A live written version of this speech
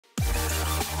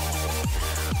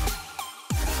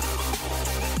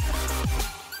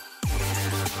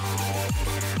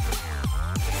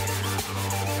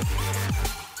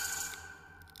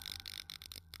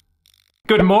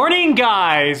Good morning,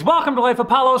 guys! Welcome to Life of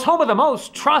Palos, home of the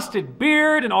most trusted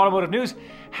beard and automotive news.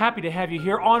 Happy to have you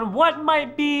here on what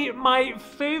might be my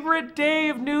favorite day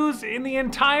of news in the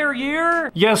entire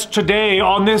year. Yes, today,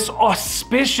 on this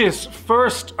auspicious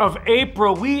 1st of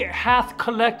April, we hath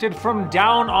collected from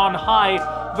down on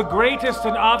high the greatest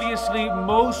and obviously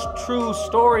most true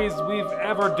stories we've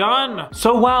ever done.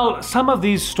 So while some of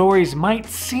these stories might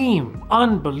seem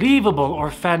unbelievable or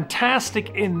fantastic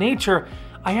in nature,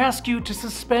 I ask you to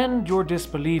suspend your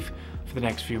disbelief for the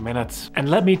next few minutes and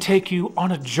let me take you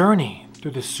on a journey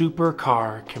through the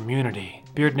supercar community.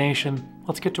 Beard Nation,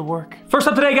 let's get to work. First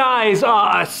up today, guys,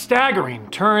 a staggering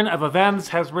turn of events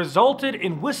has resulted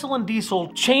in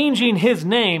WhistlinDiesel changing his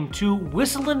name to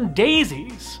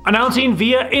WhistlinDaisies, announcing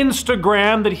via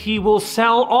Instagram that he will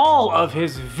sell all of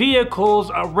his vehicles,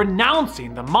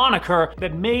 renouncing the moniker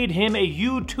that made him a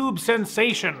YouTube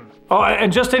sensation. Oh,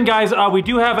 and just in, guys, we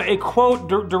do have a quote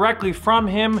directly from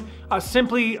him.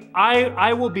 Simply,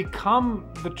 I will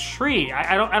become the tree.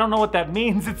 I don't know what that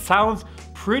means. It sounds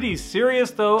pretty serious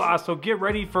though, so get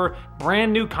ready for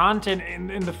brand new content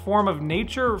in the form of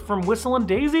nature from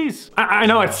WhistlinDaisies. I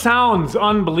know it sounds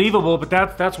unbelievable, but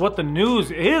that's what the news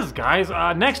is, guys.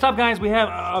 Next up, guys, we have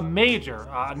a major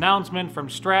announcement from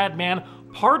Stradman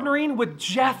partnering with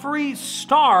Jeffree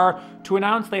Star to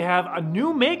announce they have a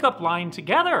new makeup line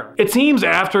together. It seems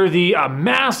after the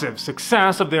massive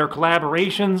success of their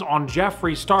collaborations on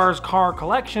Jeffree Star's car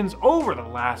collections over the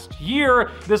last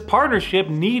year, this partnership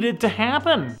needed to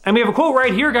happen. And we have a quote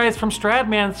right here, guys, from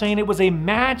Stradman saying it was a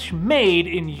match made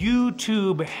in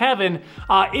YouTube heaven.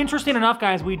 Interesting enough,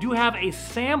 guys, we do have a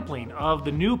sampling of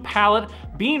the new palette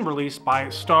being released by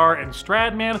Star and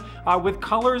Stradman with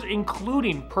colors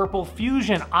including Purple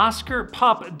Fusion, Oscar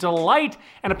Pup Delight,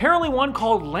 and apparently one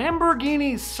called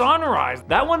Lamborghini Sunrise.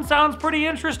 That one sounds pretty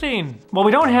interesting. While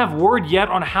we don't have word yet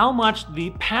on how much the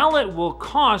palette will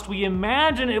cost, we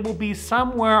imagine it will be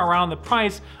somewhere around the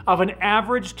price of an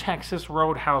average Texas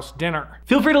Roadhouse dinner.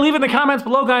 Feel free to leave in the comments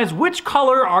below, guys, which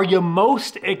color are you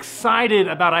most excited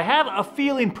about? I have a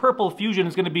feeling Purple Fusion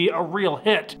is gonna be a real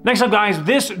hit. Next up, guys,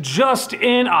 this just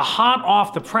in, a hot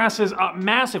off the presses,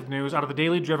 massive news out of the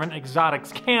Daily Driven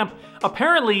Exotics camp.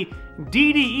 Apparently,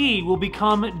 DDE will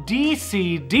become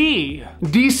DCD.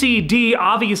 DCD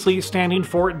obviously standing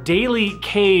for Daily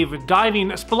Cave Diving.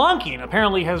 Spelunking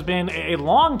apparently has been a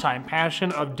longtime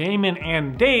passion of Damon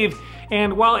and Dave,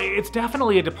 and while it's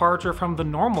definitely a departure from the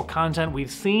normal content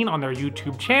we've seen on their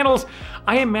YouTube channels,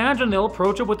 I imagine they'll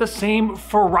approach it with the same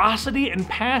ferocity and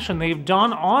passion they've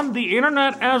done on the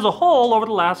internet as a whole over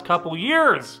the last couple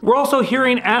years. We're also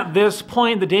hearing at this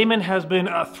point that Damon has been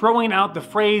throwing out the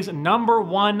phrase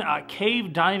 #1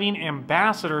 cave diving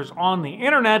ambassadors on the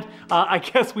internet. I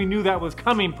guess we knew that was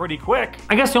coming pretty quick.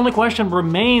 I guess the only question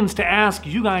remains to ask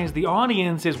you guys, the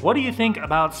audience, is what do you think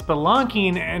about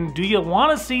spelunking, and do you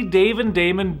want to see Dave and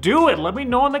Damon do it? Let me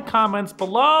know in the comments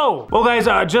below. Well, guys,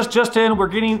 just in, we're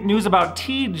getting news about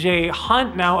TJ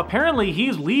Hunt now. Apparently,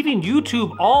 he's leaving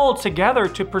YouTube altogether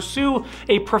to pursue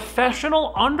a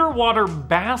professional underwater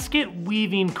basket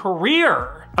weaving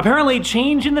career. Apparently,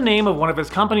 changing the name of one of his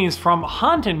companies from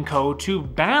Hunt & Co. to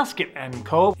Basket &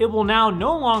 Co. It will now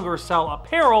no longer sell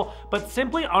apparel, but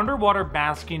simply underwater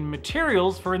basking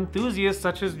materials for enthusiasts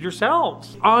such as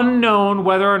yourselves. Unknown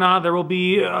whether or not there will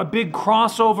be a big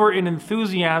crossover in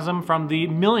enthusiasm from the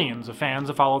millions of fans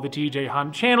that follow the TJ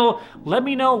Hunt channel. Let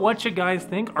me know what you guys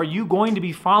think. Are you going to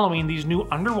be following these new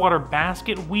underwater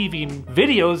basket weaving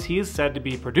videos he is said to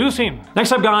be producing?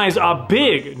 Next up, guys,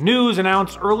 big news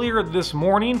announced earlier this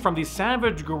morning from the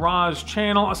Savage Garage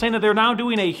channel, saying that they're now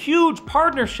doing a huge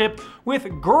partnership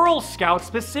with Girl Scouts,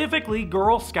 specifically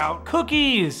Girl Scout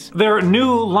cookies. Their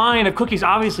new line of cookies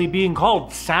obviously being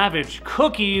called Savage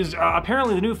Cookies.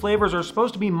 Apparently the new flavors are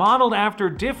supposed to be modeled after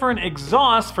different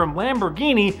exhausts from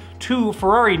Lamborghini to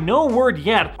Ferrari. No word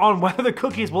yet on whether the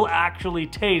cookies will actually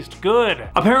taste good.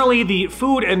 Apparently the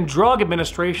Food and Drug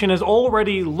Administration is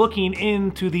already looking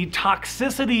into the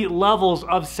toxicity levels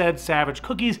of said Savage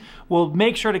cookies. We'll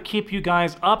make sure to keep you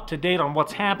guys up to date on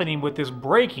what's happening with this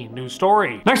breaking news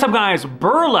story. Next up, guys,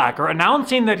 Burlacher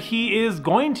announcing that he is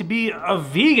going to be a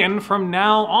vegan from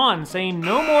now on, saying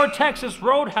no more Texas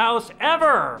Roadhouse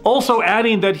ever. Also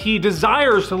adding that he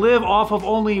desires to live off of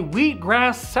only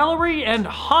wheatgrass, celery, and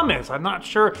hummus. I'm not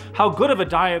sure how good of a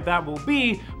diet that will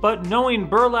be, but knowing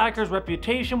Burlacher's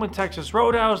reputation with Texas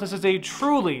Roadhouse, this is a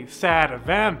truly sad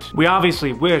event. We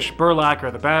obviously wish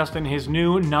Burlacher the best in his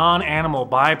new non-animal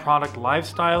byproduct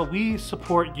lifestyle. We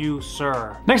support you,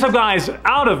 sir. Next up, guys,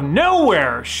 out of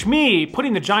nowhere, Shmee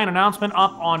putting the giant announcement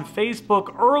up on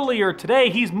Facebook earlier today.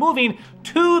 He's moving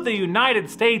to the United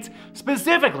States,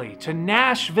 specifically to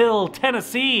Nashville,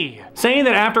 Tennessee, saying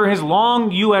that after his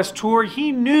long US tour,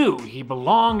 he knew he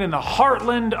belonged in the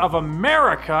heartland of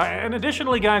America. And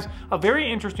additionally, guys, a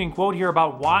very interesting quote here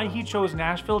about why he chose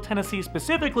Nashville, Tennessee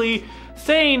specifically,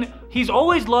 saying he's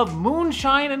always loved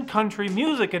moonshine and country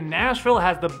music, and Nashville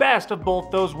has the best of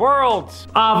both those worlds.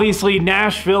 Obviously,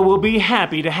 Nashville will be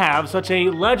happy to have such a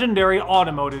legendary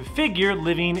automotive figure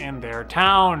living in their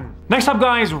town. Next up,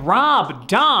 guys,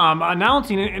 Dahm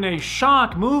announcing in a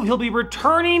shock move he'll be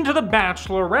returning to the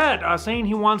Bachelorette, saying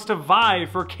he wants to vie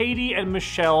for Katie and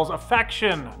Michelle's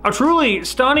affection. A truly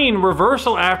stunning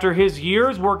reversal after his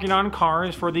years working on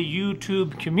cars for the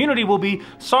YouTube community. Will be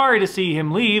sorry to see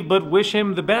him leave, but wish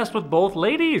him the best with both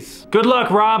ladies. Good luck,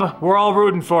 Rob. We're all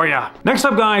rooting for you. Next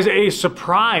up, guys, a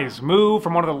surprise move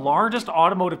from one of the largest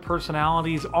automotive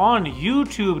personalities on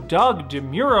YouTube,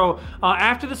 Demuro,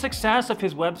 after the success of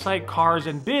his website Cars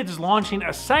and Bids, launching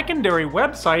a secondary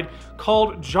website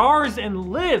called Jars and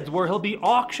Lids, where he'll be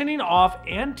auctioning off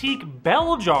antique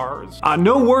bell jars.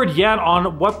 No word yet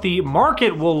on what the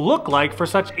market will look like for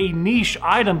such a niche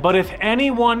item, but if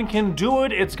anyone can do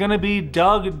it, it's gonna be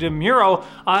Demuro.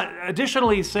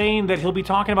 Additionally, saying that he'll be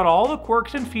talking about all the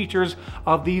quirks and features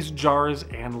of these jars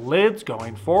and lids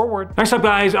going forward. Next up,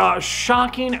 guys,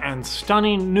 shocking and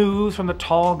stunning news from the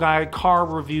Tall Guy Car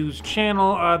Reviews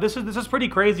channel. This is pretty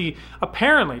crazy.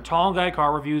 Apparently, Tall Guy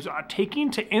Car Reviews are taking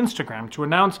to Instagram to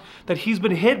announce that he's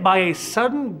been hit by a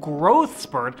sudden growth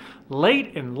spurt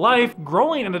late in life,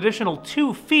 growing an additional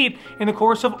 2 feet in the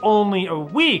course of only a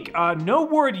week. No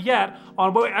word yet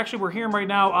on what actually we're hearing right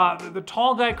now. The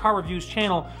Tall Guy Car Reviews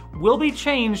channel will be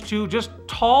changed to just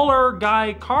Taller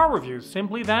Guy Car Reviews,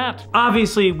 simply that.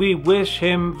 Obviously, we wish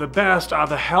him the best.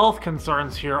 The health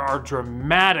concerns here are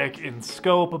dramatic in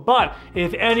scope, but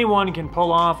if anyone can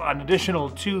pull off an additional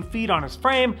 2 feet on his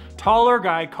frame, Taller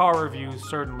Guy Car Reviews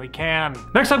certainly can.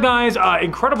 Next up, guys,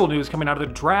 incredible news coming out of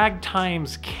the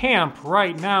Dragtimes camp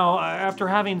right now. After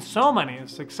having so many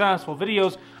successful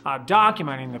videos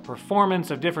documenting the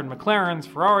performance of different McLarens,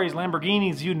 Ferraris,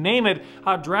 Lamborghinis, you name it,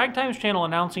 Dragtimes channel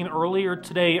announcing earlier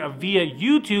today via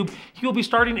YouTube he will be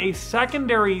starting a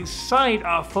secondary site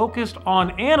focused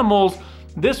on animals.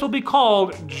 This will be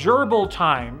called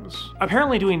Gerbiltimes.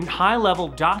 Apparently doing high-level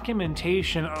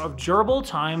documentation of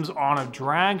Gerbiltimes on a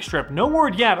drag strip. No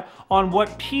word yet on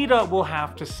what PETA will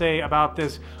have to say about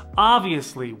this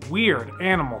obviously weird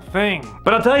animal thing.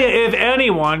 But I'll tell you, if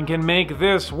anyone can make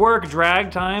this work,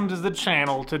 Dragtimes is the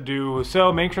channel to do.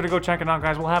 So make sure to go check it out,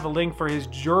 guys. We'll have a link for his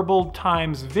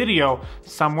Gerbiltimes video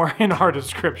somewhere in our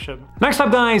description. Next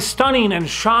up, guys, stunning and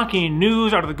shocking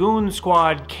news out of the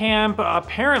Goonzquad camp.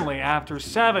 Apparently, after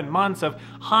 7 months of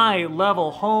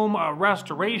high-level home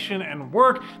restoration and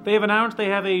work, they've announced they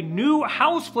have a new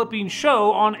house flipping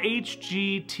show on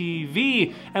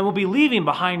HGTV and will be leaving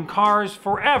behind cars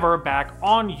forever back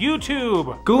on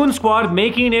YouTube. Goonzquad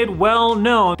making it well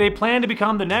known they plan to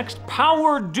become the next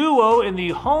power duo in the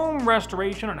home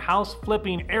restoration and house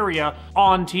flipping area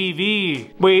on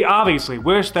TV. We obviously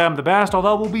wish them the best,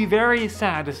 although we'll be very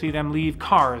sad to see them leave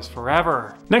cars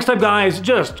forever. Next up, guys,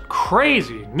 just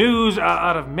crazy news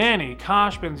out of Manny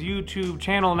Khoshbin's YouTube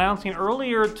channel, announcing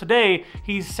earlier today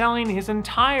he's selling his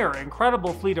entire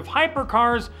incredible fleet of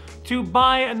hypercars to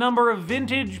buy a number of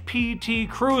vintage PT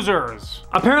Cruisers.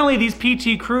 Apparently these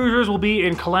PT Cruisers will be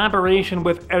in collaboration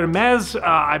with Hermes.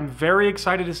 I'm very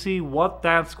excited to see what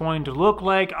that's going to look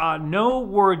like. No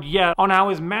word yet on how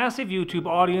his massive YouTube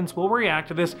audience will react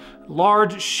to this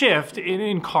large shift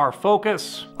in car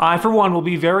focus. I, for one, will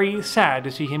be very sad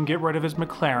to see him get rid of his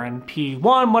McLaren P1,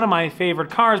 one of my favorite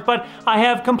cars, but I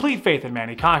have complete faith in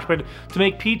Manny Khoshbin to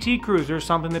make PT Cruisers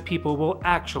something that people will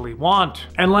actually want.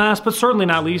 And last but certainly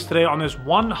not least, today on this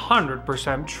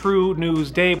 100% true news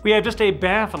day, we have just a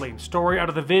baffling story out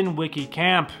of the Vinwiki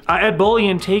camp. Ed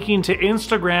Bullion taking to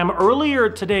Instagram earlier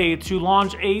today to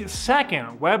launch a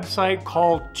second website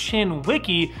called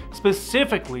Chinwiki,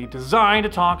 specifically designed to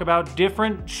talk about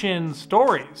different chin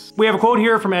stories. We have a quote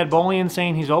here from Ed Bullion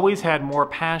saying he's always had more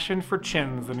passion for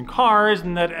chins than cars,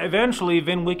 and that eventually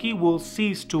Vinwiki will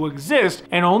cease to exist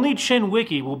and only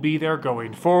Chinwiki will be there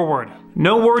going forward.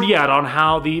 No word yet on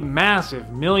how the massive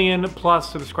 1 million+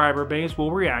 subscriber base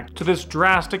will react to this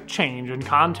drastic change in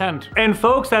content. And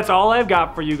folks, that's all I've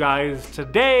got for you guys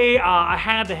today. I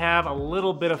had to have a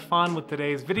little bit of fun with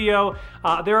today's video.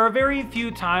 There are very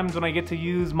few times when I get to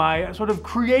use my sort of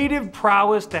creative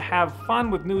prowess to have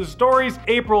fun with news stories.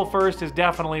 April 1st is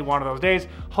definitely one of those days.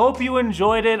 Hope you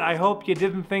enjoyed it. I hope you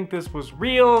didn't think this was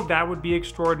real. That would be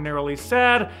extraordinarily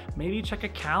sad. Maybe check a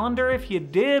calendar if you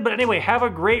did. But anyway, have a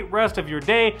great rest of your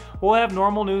day. We'll have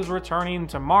normal news returning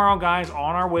tomorrow, guys,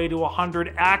 on our way to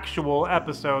 100 actual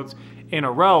episodes in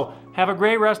a row. Have a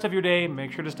great rest of your day.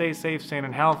 Make sure to stay safe, sane,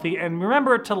 and healthy. And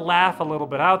remember to laugh a little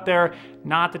bit out there,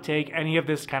 not to take any of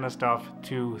this kind of stuff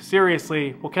too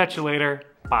seriously. We'll catch you later.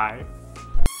 Bye.